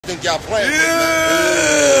think y'all playing with,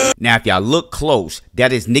 man? Now, if y'all look close,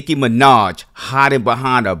 that is Nicki Minaj hiding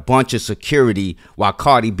behind a bunch of security while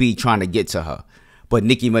Cardi B trying to get to her. But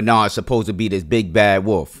Nicki Minaj is supposed to be this big bad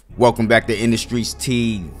wolf. Welcome back to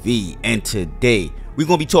InTheStreetzTV, and today we're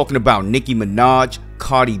going to be talking about Nicki Minaj,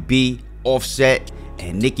 Cardi B, Offset,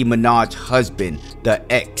 and Nicki Minaj's husband, the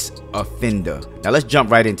ex-offender. Now let's jump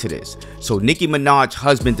right into this. So Nicki Minaj's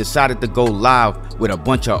husband decided to go live with a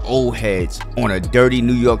bunch of old heads on a dirty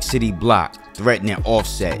New York City block, threatening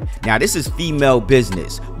Offset. Now this is female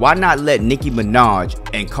business. Why not let Nicki Minaj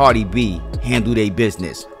and Cardi B handle their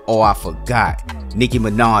business? Oh, I forgot. Nicki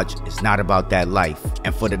Minaj is not about that life.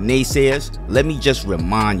 And for the naysayers, let me just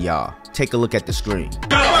remind y'all. Take a look at the screen.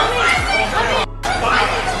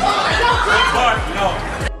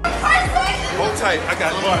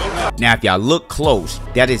 Now, if y'all look close,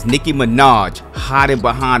 that is Nicki Minaj hiding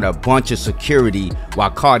behind a bunch of security while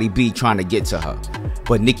Cardi B trying to get to her.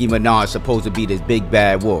 But Nicki Minaj is supposed to be this big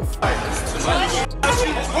bad wolf.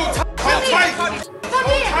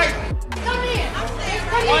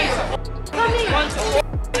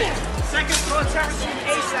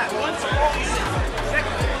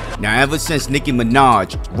 Now, ever since Nicki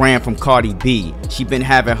Minaj ran from Cardi B, she been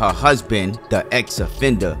having her husband, the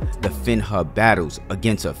ex-offender, defend her battles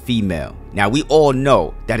against a female. Now, we all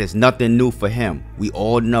know that is nothing new for him. We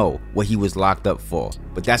all know what he was locked up for.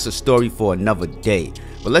 But that's a story for another day.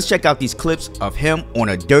 But let's check out these clips of him on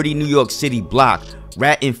a dirty New York City block,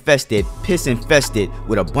 rat infested, piss infested,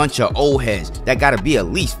 with a bunch of old heads that gotta be at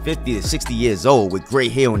least 50 to 60 years old with gray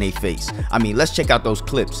hair on their face. I mean, let's check out those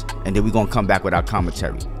clips and then we're gonna come back with our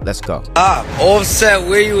commentary. Let's go. Offset,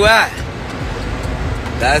 where you at?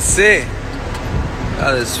 That's it.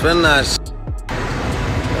 Gotta spend that shit.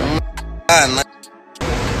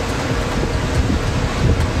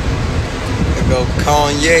 Go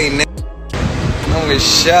Kanye, nigga. Know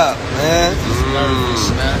it's up, man.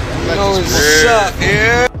 Know it's up,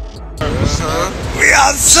 yeah. We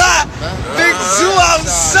outside. Big Zoo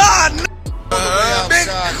outside, nigga. Big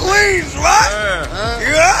Queens, right?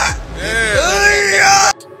 Yeah.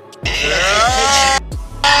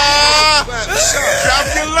 Drop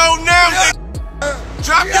your low now, nigga.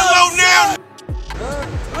 Drop your low now.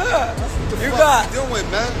 You got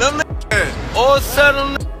them all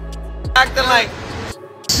settled, acting like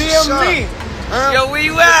CMB. Yo, where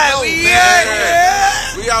you at? We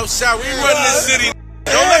at? We outside. We run this city.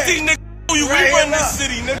 Don't let these niggas know you. We run this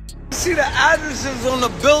city, nigga. You see the addresses on the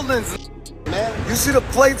buildings, man. You see the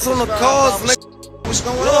plates on the cars, nigga. What's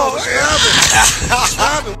going on? What's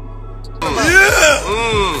happening?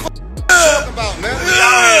 Yeah. Talk about, man.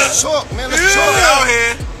 Let's talk, man. Let's talk out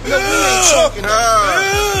here. No, we ain't talking.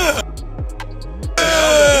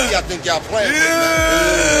 Y'all think y'all playing with, man?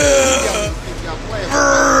 Y'all think y'all playing with?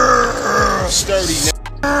 Sturdy, nigga.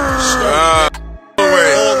 All the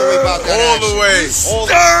way about that. All the way.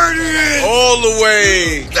 Sturdy. All the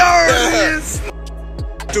way. Sturdy.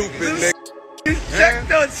 Stupid nigga. Check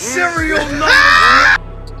the serial number.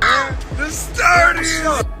 The sturdy.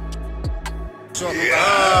 All the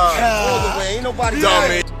way. Ain't nobody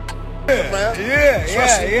dummy. Yeah.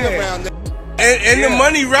 And the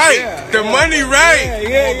money right. The money right.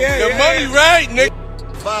 The money right, nigga.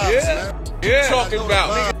 Yeah. Talking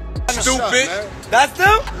about. Stupid. That's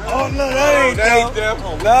them? Oh, no, that ain't them.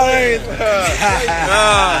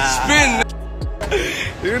 Spin.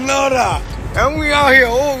 You know that. And we out here.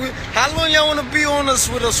 How long y'all want to be on us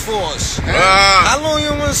with us for us? How long you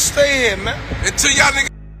want to stay here, man? Until y'all niggas.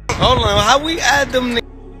 Hold on. How we add them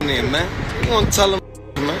niggas in here, man? You want to tell them,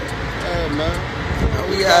 man? Hey, man. How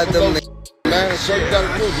we add them niggas? Man, so you gotta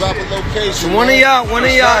do, drop a location. So one of y'all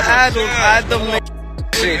add them niggas.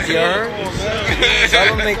 Shit, you heard?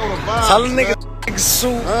 Tell them niggas big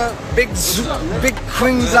suit, big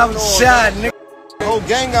queens outside, nigga. Whole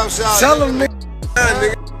gang outside. Tell them nigga.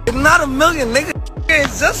 It's not a million, nigga.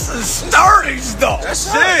 It's just the starters, though.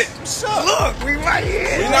 That's it. Look, we right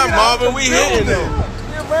here. We not mobbing, we hitting them.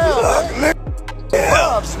 Look, nigga.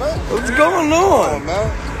 Yeah. What's going on?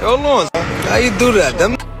 Hold on. How you do that?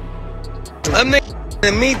 Them niggas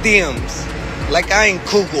in mediums. Like I ain't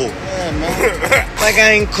cuckoo. Yeah, man. Like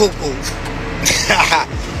I ain't cuckoo.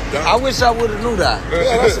 I wish I would've knew that.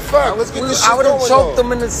 Yeah, that's a fact. Let's get this shit I would've going, choked though.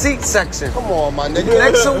 them in the seat section. Come on, my nigga.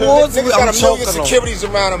 Next awards, niggas got a million them. securities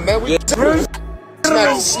around them, man. We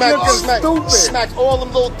smack all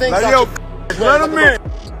them little things like, out. Yo, let them in.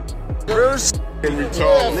 Real shit.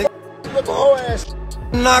 Yeah, look a whole ass.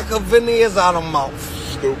 Knock a veneers out of mouth.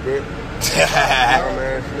 Stupid.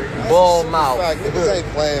 Ball mouth. Niggas ain't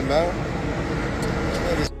playing, man.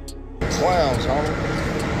 Clowns, homie.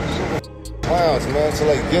 Clowns, man, till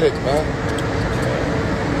they get it, man.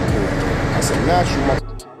 natural.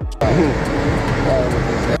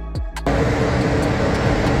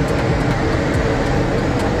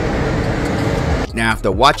 Now,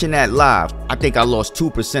 after watching that live, I think I lost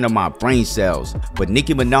 2% of my brain cells. But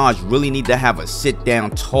Nicki Minaj really need to have a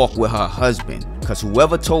sit-down talk with her husband, because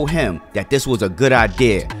whoever told him that this was a good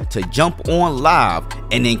idea to jump on live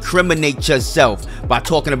and incriminate yourself by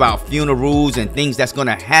talking about funerals and things that's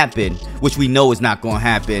gonna happen, which we know is not gonna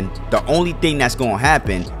happen. The only thing that's gonna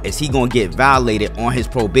happen is he gonna get violated on his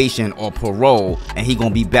probation or parole, and he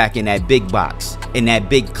gonna be back in that big box, in that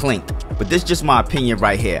big clink. But this is just my opinion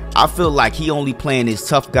right here. I feel like he only playing his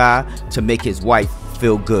tough guy to make his wife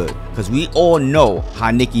feel good, because we all know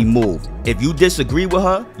how Nicki move. If you disagree with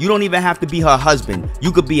her, you don't even have to be her husband.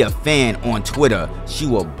 You could be a fan on Twitter. She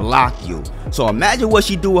will block you. So imagine what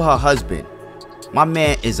she do with her husband. My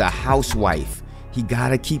man is a housewife. He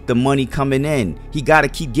gotta keep the money coming in. He gotta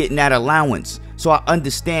keep getting that allowance. So I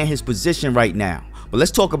understand his position right now. But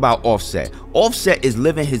let's talk about Offset. Offset is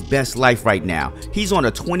living his best life right now. He's on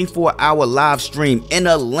a 24-hour live stream in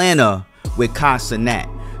Atlanta with Cardi.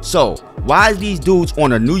 So why is these dudes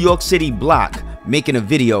on a New York City block making a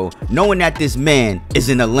video knowing that this man is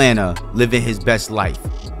in Atlanta living his best life?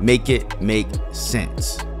 Make it make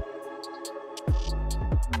sense.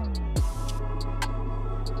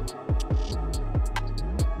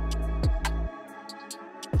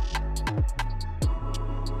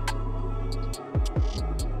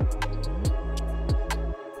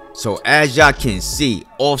 So as y'all can see,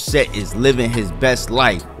 Offset is living his best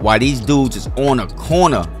life while these dudes is on a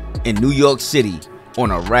corner in New York City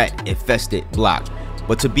on a rat infested block.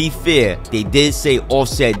 But to be fair, they did say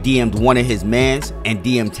Offset DM'd one of his mans and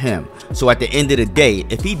DM'd him. So at the end of the day,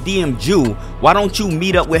 if he DM'd you, why don't you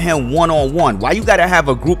meet up with him one-on-one? Why you gotta have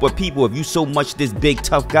a group of people if you so much this big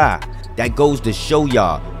tough guy? That goes to show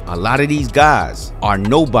y'all, a lot of these guys are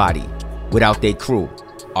nobody without their crew,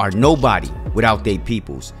 are nobody without their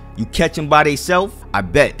peoples. You catch them by themselves, I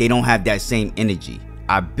bet they don't have that same energy.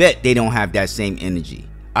 I bet they don't have that same energy.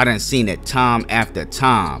 I done seen it time after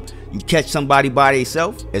time. You catch somebody by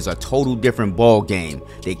themselves, it's a total different ball game.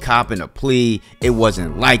 They copping a plea, it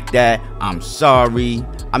wasn't like that, I'm sorry.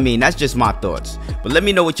 I mean, that's just my thoughts. But let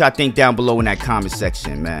me know what y'all think down below in that comment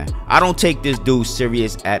section, man. I don't take this dude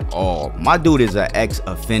serious at all. My dude is an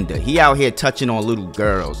ex-offender. He out here touching on little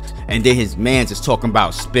girls, and then his mans is talking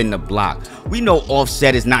about spinning the block. We know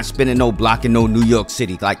Offset is not spinning no block in no New York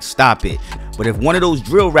City. Like, stop it. But if one of those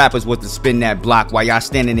drill rappers was to spin that block while y'all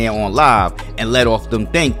standing there on live and let off them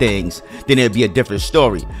things, then it'd be a different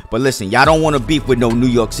story. But listen, y'all don't want to beef with no New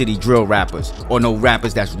York City drill rappers or no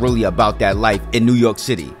rappers that's really about that life in New York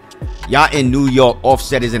City. Y'all in New York,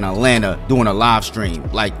 Offset is in Atlanta doing a live stream.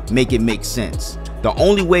 Like, make it make sense. The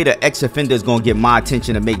only way the ex-offender is gonna get my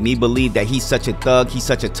attention to make me believe that he's such a thug, he's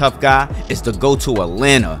such a tough guy, is to go to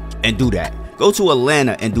Atlanta and do that. Go to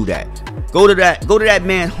Atlanta and do that. Go to that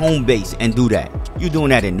man's home base and do that. You doing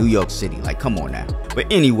that in New York City, like, come on now. But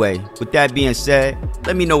anyway, with that being said,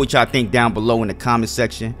 let me know what y'all think down below in the comment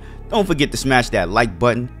section. Don't forget to smash that like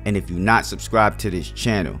button, and if you're not subscribed to this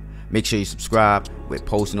channel, make sure you subscribe with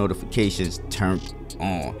post notifications turned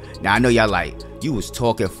on. Now I know y'all like, you was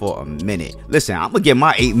talking for a minute. Listen, I'm gonna get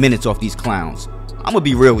my 8 minutes off these clowns. I'm gonna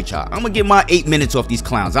be real with y'all. I'm gonna get my 8 minutes off these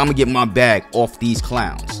clowns. I'm gonna get my bag off these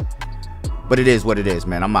clowns. But it is what it is,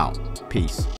 man. I'm out. Peace.